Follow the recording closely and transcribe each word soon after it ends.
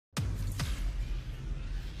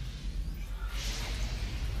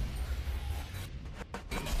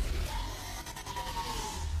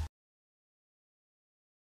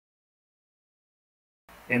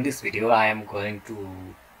In this video, I am going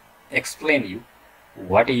to explain you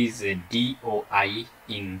what is a DOI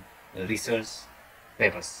in research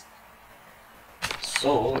papers.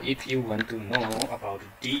 So, if you want to know about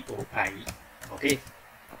DOI, okay,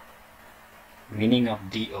 meaning of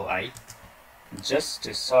DOI, just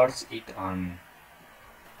search it on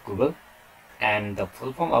Google, and the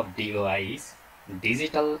full form of DOI is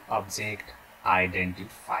Digital Object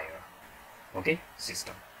Identifier, okay,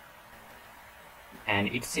 system. And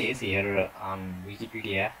it says here on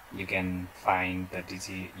Wikipedia, you can find the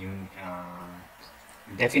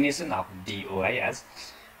definition of DOI as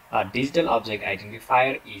a digital object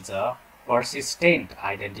identifier is a persistent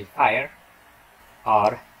identifier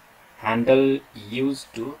or handle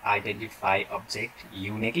used to identify object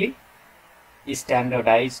uniquely,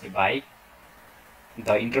 standardized by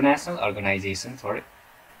the International Organization for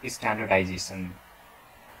Standardization.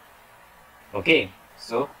 Okay,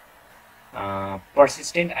 so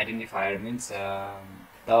persistent identifier means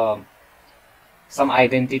some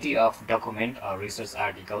identity of document or research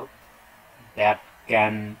article that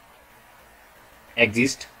can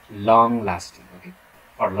exist long lasting, okay,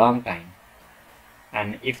 for long time.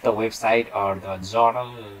 And if the website or the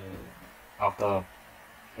journal of the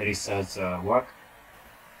research work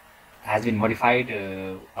has been modified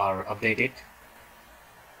or updated,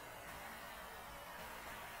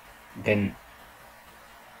 then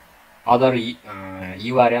other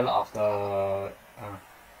URL of the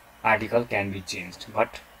article can be changed,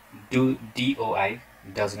 but DOI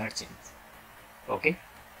does not change. Okay,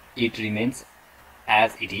 it remains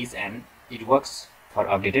as it is and it works for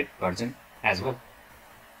updated version as well.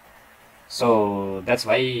 So that's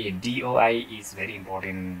why DOI is very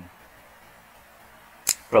important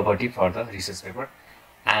property for the research paper.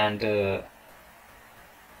 And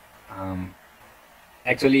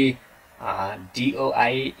actually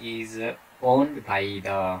DOI is owned by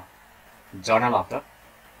the journal of the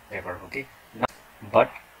paper, okay,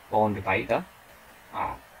 but owned by the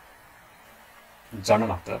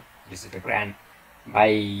journal of the research paper. And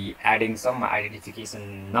by adding some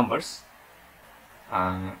identification numbers,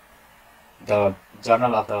 the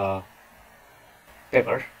journal of the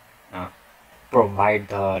paper provide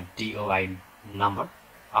the DOI number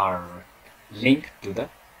or link to the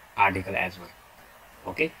article as well.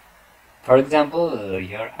 Okay, for example,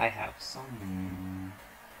 here I have some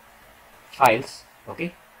files.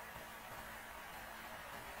 Okay,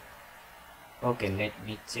 let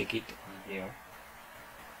me check it on here.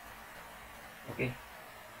 Okay,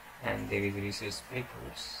 and there is research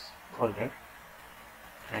papers folder,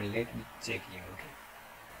 and let me check here. Okay,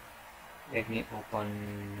 let me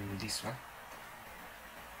open this one.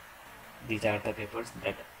 These are the papers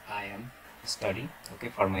that I am studying, okay,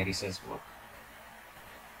 for my research work.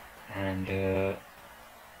 And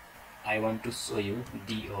I want to show you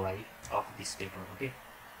DOI of this paper. Okay,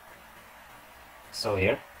 so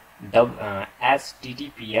here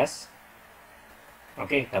https /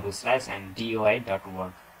 and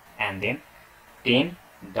DOI.org, and then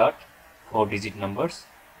 10.4 digit numbers,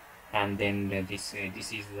 and then this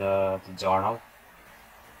is the journal.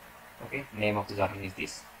 Okay, name of the journal is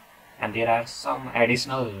this, and there are some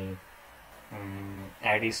additional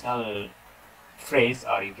phrase,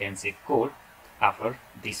 or you can say code, after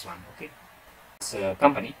this one. Okay, this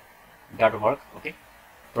company.org, okay,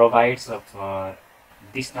 provides of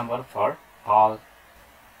this number for all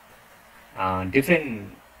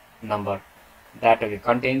different number that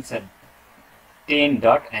contains a 10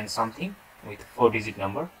 dot and something with 4 digit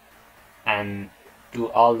number, and to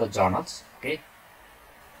all the journals. Okay,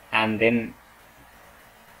 and then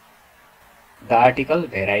the article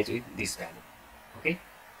varies with this value. Okay,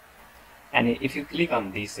 and if you click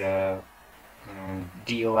on this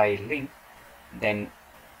DOI link, then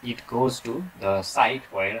it goes to the site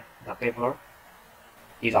where the paper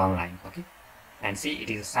is online. Okay, and see, it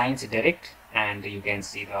is Science Direct, and you can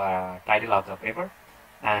see the title of the paper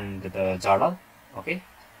and the journal, okay,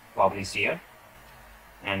 published here,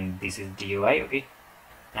 and this is DOI. Okay,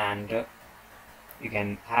 and you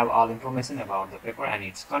can have all information about the paper and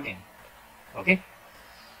its content. Okay,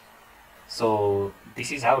 so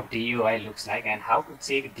this is how DOI looks like, and how to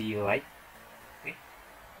check DOI. Okay,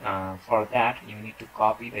 for that you need to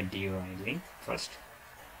copy the DOI link first.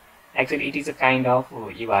 Actually, it is a kind of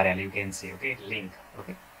URL, you can say, okay, link.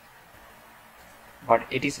 Okay, but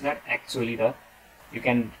it is not actually the, you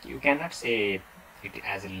cannot say it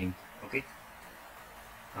as a link. Okay,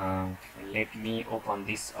 let me open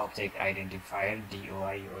this object identifier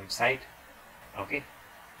DOI website. Okay,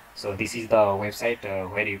 so this is the website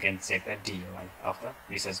where you can check the DOI of the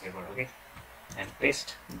research paper. Okay, and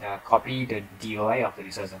paste the copy the DOI of the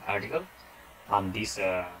research article on this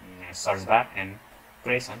search bar and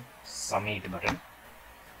press on submit button,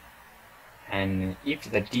 and if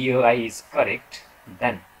the DOI is correct,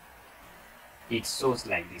 then it shows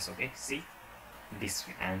like this. Okay, see, this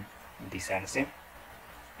and this are the same,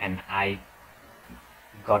 and I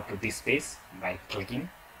got to this page by clicking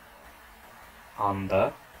on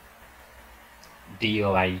the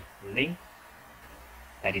DOI link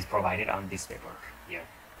that is provided on this paper here.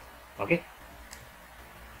 Okay,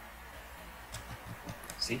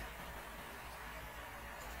 see,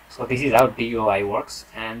 so this is how DOI works,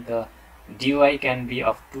 and the DOI can be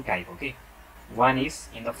of two type. Okay, one is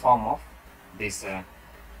in the form of this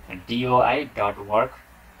DOI.work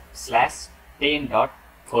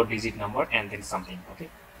 /10.4 digit number and then something. Okay,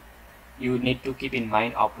 you need to keep in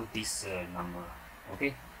mind up to this number.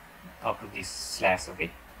 Okay, up to this slash.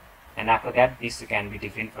 Okay, and after that this can be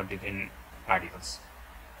different for different articles.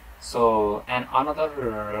 So, and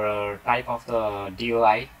another type of the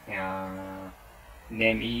DOI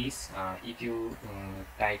name is if you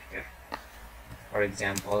type for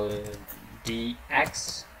example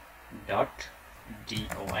dx.doi,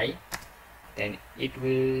 then it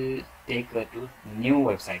will take to new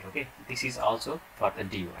website. Okay, this is also for the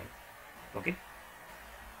DOI. Okay,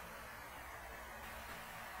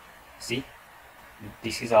 see,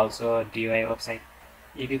 this is also a DOI website.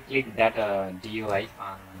 If you click that DOI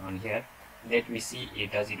on here, let me see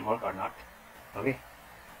does it work or not. Okay,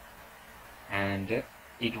 and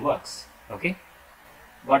it works. Okay,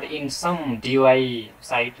 but in some DOI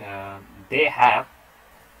site they have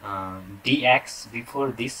dx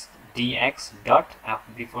before this dx dot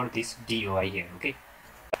before this DOI here. Okay,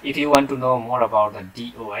 if you want to know more about the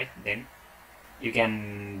DOI, then you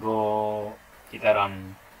can go either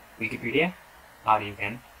on Wikipedia or you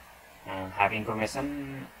can have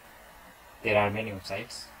information. There are many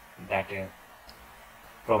websites that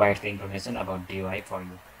provide the information about DOI for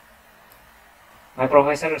you. My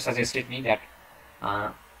professor suggested me that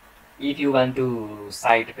if you want to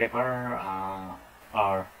cite paper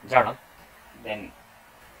or journal, then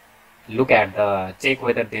check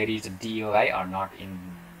whether there is DOI or not in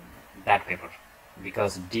that paper,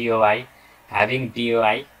 because having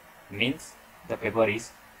DOI means the paper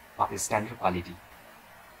is of standard quality.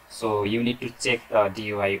 So you need to check the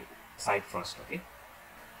DOI site first. Okay,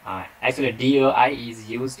 actually DOI is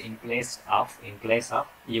used in place of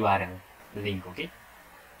URL link. Okay,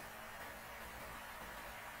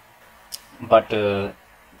 but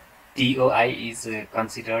DOI is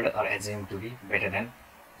considered or assumed to be better than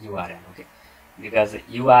URL. Okay, because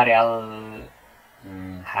URL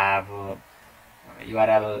have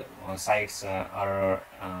URL sites or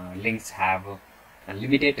links have a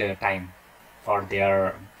limited time for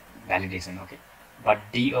their validation. Okay, but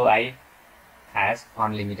DOI has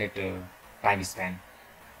unlimited time span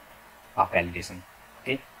of validation.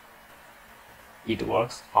 Okay, it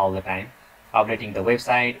works all the time, updating the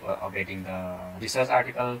website or updating the research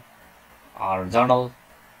article or journal.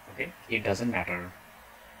 Okay, it doesn't matter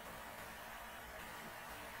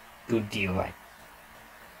to DOI.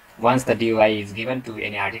 Once the DOI is given to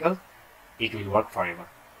any article, it will work forever.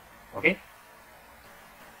 Okay,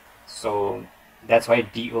 so that's why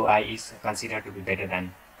DOI is considered to be better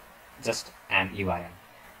than just an URL,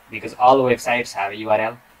 because all websites have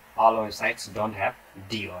URL, all websites don't have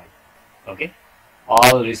DOI. Okay,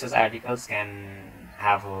 all research articles can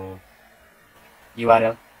have a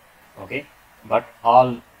URL. Okay, but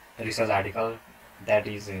all research article that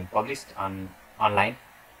is published online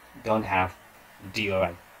don't have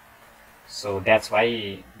DOI. So that's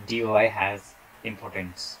why DOI has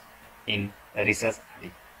importance in the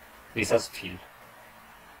research field.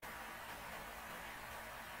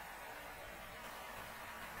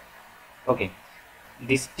 Okay,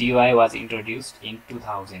 this DOI was introduced in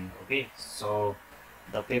 2000. Okay, so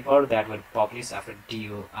the paper that were published after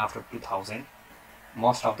 2000,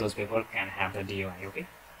 most of those papers can have the DOI. Okay,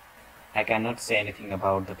 I cannot say anything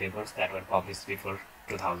about the papers that were published before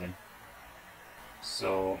 2000.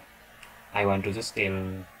 So I want to just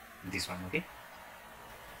tell this one. Okay,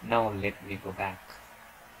 now let me go back.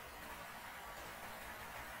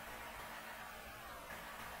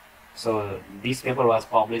 So this paper was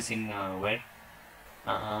published in where?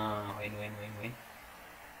 When?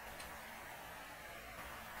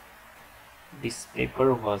 This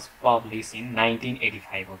paper was published in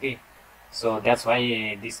 1985. Okay, so that's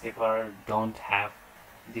why this paper doesn't have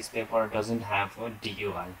a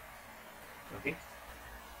DOI. Okay,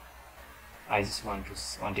 I just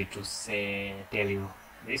wanted to tell you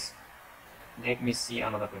this. Let me see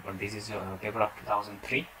another paper. This is a paper of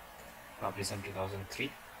 2003, published in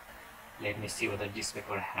 2003. Let me see whether this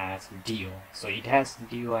paper has DOI. So it has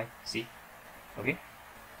DOI. See, Okay.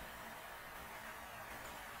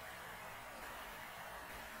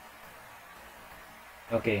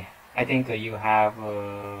 Okay, I think you have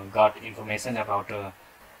got information about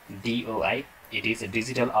DOI. It is a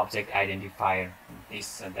digital object identifier.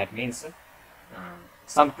 This that means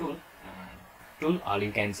some tool, or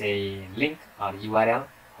you can say link or URL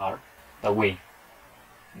or the way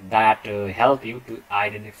that help you to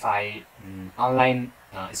identify online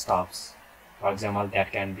stuffs. For example,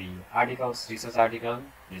 that can be articles, research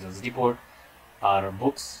report, or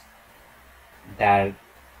books that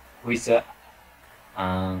which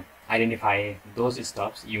identify those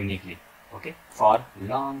stuffs uniquely. Okay, for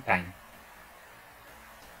long time.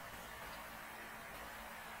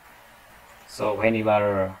 So when you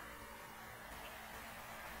are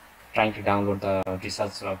trying to download the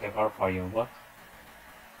research paper for your work,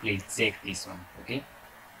 please check this one. Okay,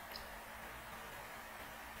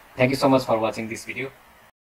 thank you so much for watching this video.